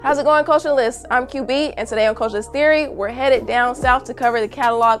How's it going, Culturalists? I'm QB, and today on Culturalist Theory, we're headed down south to cover the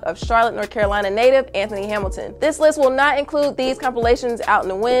catalog of Charlotte, North Carolina native Anthony Hamilton. This list will not include these compilations Out in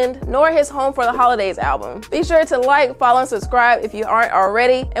the Wind, nor his Home for the Holidays album. Be sure to like, follow, and subscribe if you aren't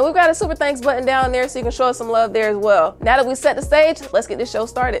already, and we've got a super thanks button down there so you can show us some love there as well. Now that we set the stage, let's get this show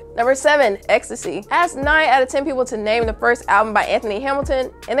started. Number 7, Ecstasy. Ask 9 out of 10 people to name the first album by Anthony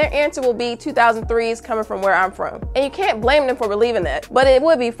Hamilton, and their answer will be 2003's Coming From Where I'm From. And you can't blame them for believing that, but it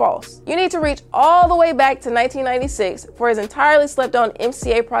would be false. You need to reach all the way back to 1996 for his entirely slept-on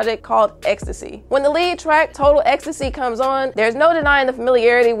MCA project called Ecstasy. When the lead track, Total Ecstasy, comes on, there's no denying the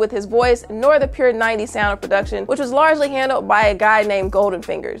familiarity with his voice nor the pure 90s sound of production, which was largely handled by a guy named Golden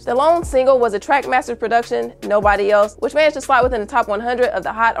Fingers. The lone single was a Trackmaster production, Nobody Else, which managed to slide within the top 100 of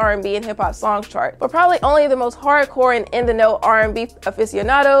the Hot R&B and Hip Hop Songs chart, but probably only the most hardcore and in-the-know R&B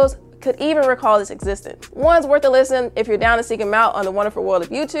aficionados could even recall its existence. One's worth a listen if you're down to seek him out on the wonderful world of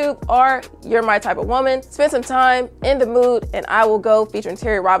YouTube, or You're My Type of Woman, Spend Some Time, In the Mood, and I Will Go featuring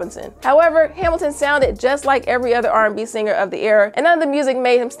Terry Robinson. However, Hamilton sounded just like every other R&B singer of the era, and none of the music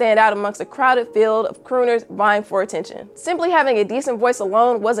made him stand out amongst a crowded field of crooners vying for attention. Simply having a decent voice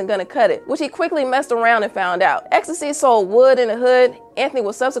alone wasn't gonna cut it, which he quickly messed around and found out. Ecstasy sold wood in the hood. Anthony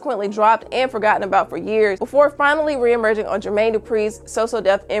was subsequently dropped and forgotten about for years before finally re-emerging on Jermaine Dupri's So So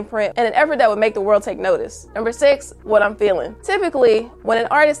Def imprint in an effort that would make the world take notice. Number 6, What I'm Feeling. Typically, when an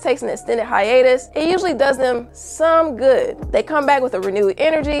artist takes an extended hiatus, it usually does them some good. They come back with a renewed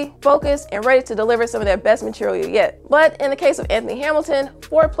energy, focus, and ready to deliver some of their best material yet. But in the case of Anthony Hamilton,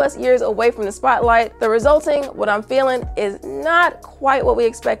 4+ years away from the spotlight, the resulting What I'm Feeling is not quite what we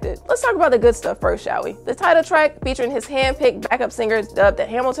expected. Let's talk about the good stuff first, shall we? The title track, featuring his hand-picked backup singers dubbed the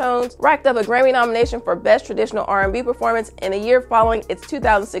Hamiltones, racked up a Grammy nomination for Best Traditional R&B Performance in the year following its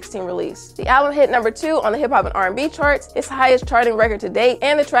 2016 release. The album hit number 2 on the hip hop and R&B charts, its highest charting record to date,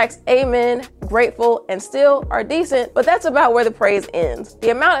 and the tracks Amen, Grateful, and Still are decent, but that's about where the praise ends.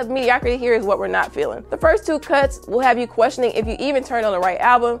 The amount of mediocrity here is what we're not feeling. The first 2 cuts will have you questioning if you even turned on the right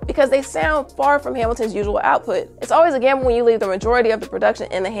album, because they sound far from Hamilton's usual output. It's always a gamble when you leave the majority of the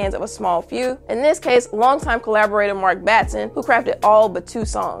production in the hands of a small few. In this case, longtime collaborator Mark Batson, who crafted all but 2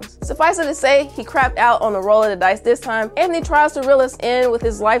 songs. Suffice it to say, he crapped out on the roll of the dice this time. Anthony tries to reel us in with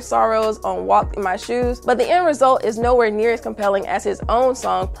his life sorrows on Walk in My Shoes, but the end result is nowhere near as compelling as his own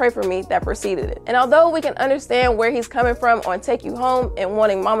song, Pray For Me, that preceded it. And although we can understand where he's coming from on Take You Home and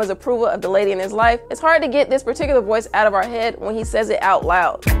wanting mama's approval of the lady in his life, it's hard to get this particular voice out of our head when he says it out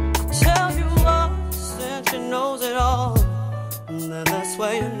loud. Tell you what, since she knows it all, then that's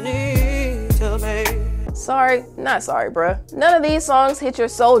where you need to be. Sorry, not sorry, bruh. None of these songs hit your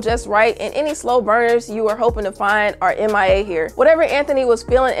soul just right, and any slow burners you were hoping to find are MIA here. Whatever Anthony was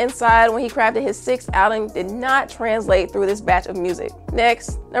feeling inside when he crafted his 6th outing did not translate through this batch of music.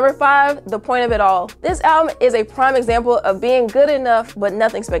 Next, number 5, The Point of It All. This album is a prime example of being good enough, but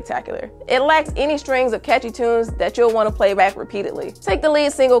nothing spectacular. It lacks any strings of catchy tunes that you'll want to play back repeatedly. Take the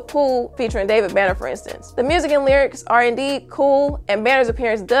lead single, Cool, featuring David Banner, for instance. The music and lyrics are indeed cool, and Banner's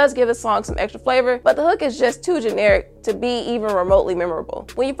appearance does give the song some extra flavor, but the hook is just too generic to be even remotely memorable.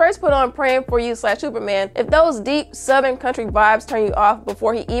 When you first put on Praying For You /Superman, if those deep southern country vibes turn you off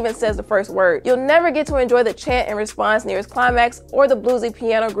before he even says the first word, you'll never get to enjoy the chant and response near his climax or the bluesy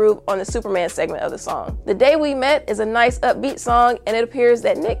piano groove on the Superman segment of the song. The Day We Met is a nice upbeat song, and it appears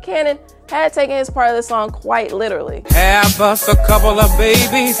that Nick Cannon had taken his part of the song quite literally. Have us a couple of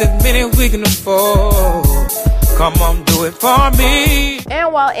babies that many we can afford. Come on, do it for me.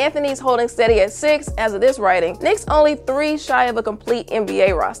 And while Anthony's holding steady at 6 as of this writing, Nick's only 3 shy of a complete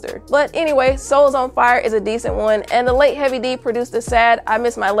NBA roster. But anyway, Souls on Fire is a decent one, and the late Heavy D produced the sad I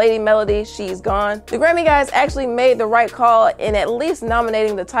Miss My Lady melody, She's Gone. The Grammy guys actually made the right call in at least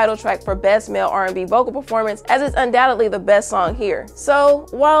nominating the title track for Best Male R&B Vocal Performance, as it's undoubtedly the best song here. So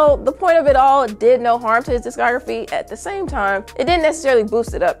while The Point of It All did no harm to his discography, at the same time, it didn't necessarily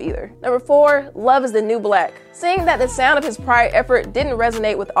boost it up either. Number 4, Love Is the New Black. Seeing that the sound of his prior effort didn't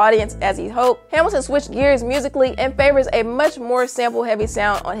resonate with audience as he'd hoped, Hamilton switched gears musically and favors a much more sample-heavy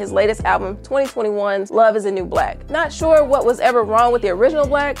sound on his latest album, 2021's Love Is the New Black. Not sure what was ever wrong with the original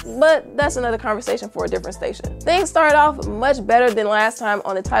Black, but that's another conversation for a different station. Things started off much better than last time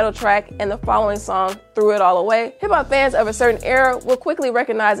on the title track and the following song, Threw It All Away. Hip-hop fans of a certain era will quickly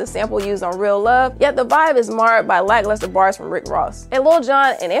recognize the sample used on Real Love, yet the vibe is marred by lackluster bars from Rick Ross. A Lil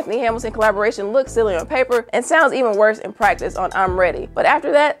Jon and Anthony Hamilton collaboration looks silly on paper and sounds even worse in practice on I'm Ready. But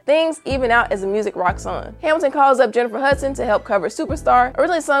after that, things even out as the music rocks on. Hamilton calls up Jennifer Hudson to help cover Superstar,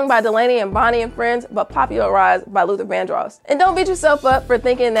 originally sung by Delaney and Bonnie and Friends, but popularized by Luther Vandross. And don't beat yourself up for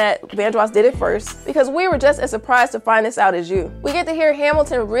thinking that Vandross did it first, because we were just as surprised to find this out as you. We get to hear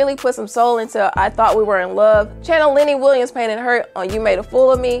Hamilton really put some soul into I Thought We Were in Love, channel Lenny Williams' Pain and Hurt on You Made a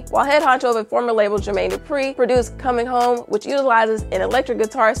Fool of Me, while head honcho of a former label Jermaine Dupri produced Coming Home, which utilizes an electric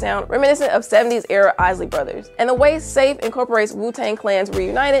guitar sound reminiscent of 70s era Isley Brothers. And the way Safe incorporates Wu-Tang Clan's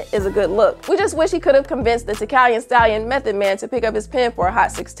Reunited is a good look. We just wish he could have convinced the Tecalian Stallion Method Man to pick up his pen for a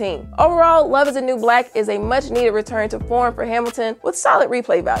Hot 16. Overall, Love Is the New Black is a much needed return to form for Hamilton with solid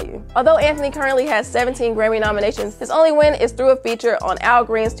replay value. Although Anthony currently has 17 Grammy nominations, his only win is through a feature on Al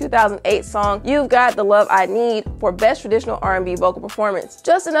Green's 2008 song You've Got the Love I Need for Best Traditional R&B Vocal Performance.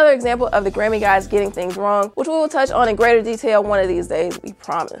 Just another example of the Grammy guys getting things wrong, which we will touch on in greater detail one of these days, we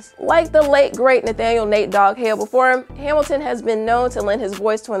promise. Like the late great Nathaniel Nate Dogg Hale before him, Hamilton has been known to lend his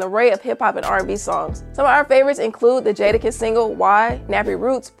voice to an array of hip-hop and R&B songs. Some of our favorites include the Jadakiss single Why, Nappy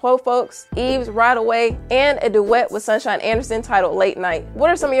Roots, Po Folks, Eve's Ride Away, and a duet with Sunshine Anderson titled Late Night. What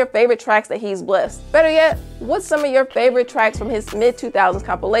are some of your favorite tracks that he's blessed? Better yet, what's some of your favorite tracks from his mid-2000s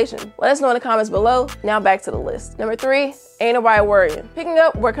compilation? Let us know in the comments below. Now back to the list. Number 3, Ain't Nobody Worrying. Picking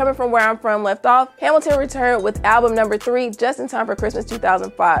up where Coming From Where I'm From left off, Hamilton returned with album number 3 just in time for Christmas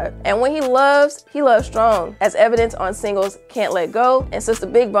 2005. And when he loves strong, as evidenced on singles Can't Let Go and Sister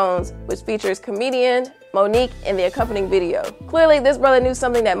Big Bones, which features comedian Monique in the accompanying video. Clearly, this brother knew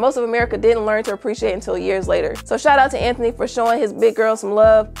something that most of America didn't learn to appreciate until years later. So shout out to Anthony for showing his big girl some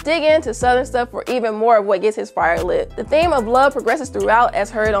love. Dig into Southern stuff for even more of what gets his fire lit. The theme of love progresses throughout as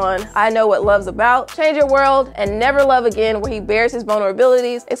heard on I Know What Love's About, Change Your World, and Never Love Again, where he bears his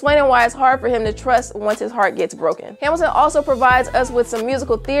vulnerabilities, explaining why it's hard for him to trust once his heart gets broken. Hamilton also provides us with some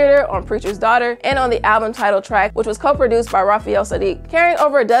musical theater on Preacher's Daughter and on the album title track, which was co-produced by Raphael Saadiq. Carrying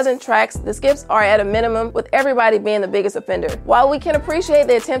over a dozen tracks, the skips are at a minimum, with everybody being the biggest offender. While we can appreciate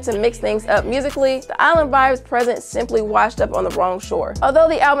the attempt to mix things up musically, the island vibes present simply washed up on the wrong shore. Although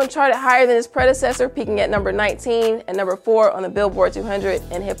the album charted higher than its predecessor, peaking at number 19 and number 4 on the Billboard 200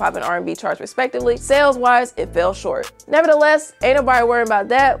 and hip hop and R&B charts respectively, sales-wise, it fell short. Nevertheless, ain't nobody worrying about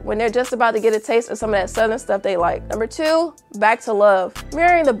that when they're just about to get a taste of some of that southern stuff they like. Number 2, Back to Love.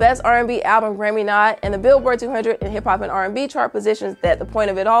 Mirroring the Best R&B Album Grammy nod and the Billboard 200 and hip hop and R&B chart positions that The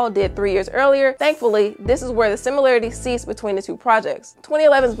Point of It All did 3 years earlier, thankfully, this is where the similarities cease between the two projects.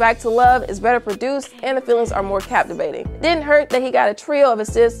 2011's Back to Love is better produced and the feelings are more captivating. It didn't hurt that he got a trio of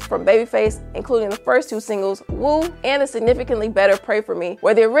assists from Babyface, including the first 2 singles, Woo and the significantly better Pray For Me,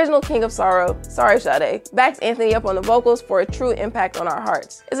 where the original King of Sorrow, Sorry Sade, backs Anthony up on the vocals for a true impact on our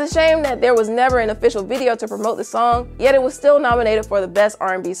hearts. It's a shame that there was never an official video to promote the song, yet it was still nominated for the Best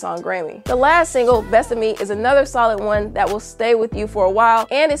R&B Song Grammy. The last single, Best of Me, is another solid one that will stay with you for a while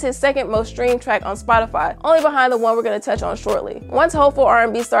and is his second most streamed track on Spotify, only behind the one we're going to touch on shortly. Once hopeful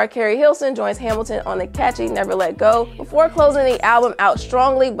R&B star Carrie Hilson joins Hamilton on the catchy Never Let Go, before closing the album out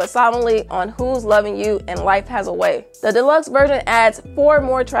strongly but solemnly on Who's Loving You and Life Has a Way. The deluxe version adds 4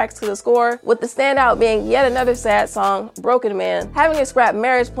 more tracks to the score, with the standout being yet another sad song, Broken Man, having to scrap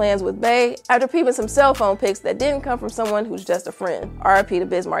marriage plans with Bey after peeping some cell phone pics that didn't come from someone who's just a friend. R.I.P. to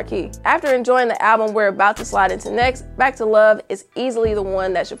Biz Markie. After enjoying the album we're about to slide into next, Back to Love is easily the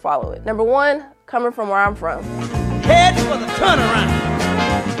one that should follow it. Number 1, Coming From Where I'm From. Head for the turnaround.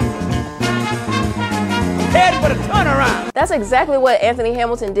 Head for the turnaround. That's exactly what Anthony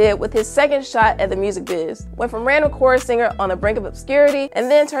Hamilton did with his second shot at the music biz. Went from random chorus singer on the brink of obscurity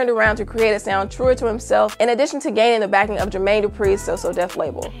and then turned around to create a sound truer to himself, in addition to gaining the backing of Jermaine Dupri's So So Def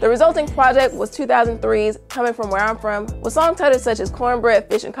label. The resulting project was 2003's Coming From Where I'm From, with song titles such as Cornbread,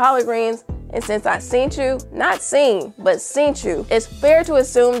 Fish and Collard Greens, and Since I Seen You, not seen, but seen you, it's fair to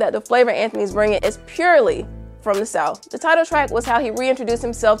assume that the flavor Anthony's bringing is purely from the South. The title track was how he reintroduced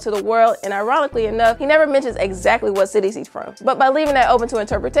himself to the world, and ironically enough, he never mentions exactly what cities he's from. But by leaving that open to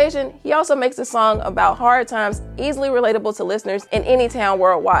interpretation, he also makes the song about hard times easily relatable to listeners in any town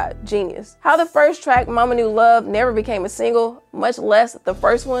worldwide. Genius. How the first track, Mama Knew Love, never became a single, much less the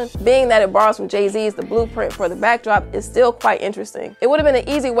first one, being that it borrows from Jay-Z's The Blueprint for the backdrop, is still quite interesting. It would have been an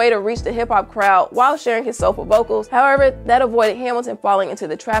easy way to reach the hip-hop crowd while sharing his soulful vocals. However, that avoided Hamilton falling into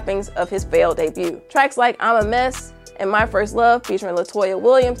the trappings of his failed debut. Tracks like I'm a Mess and My First Love, featuring Latoya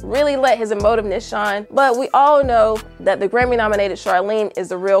Williams, really let his emotiveness shine, but we all know that the Grammy-nominated Charlene is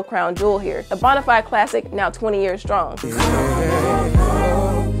the real crown jewel here, a bona fide classic now 20 years strong.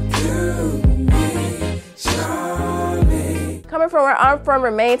 From Where I'm From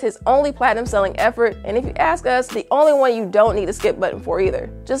remains his only platinum selling effort, and if you ask us, the only one you don't need a skip button for either.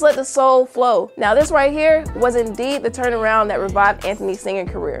 Just let the soul flow. Now this right here was indeed the turnaround that revived Anthony's singing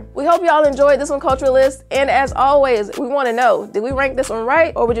career. We hope y'all enjoyed this one, Culture List, and as always, we want to know, did we rank this one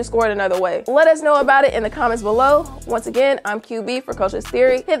right or would you score it another way? Let us know about it in the comments below. Once again, I'm QB for Culture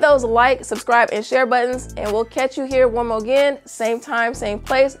Theory. Hit those like, subscribe, and share buttons, and we'll catch you here one more again, same time, same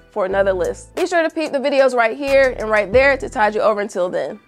place, for another list. Be sure to peep the videos right here and right there to tide you over until then.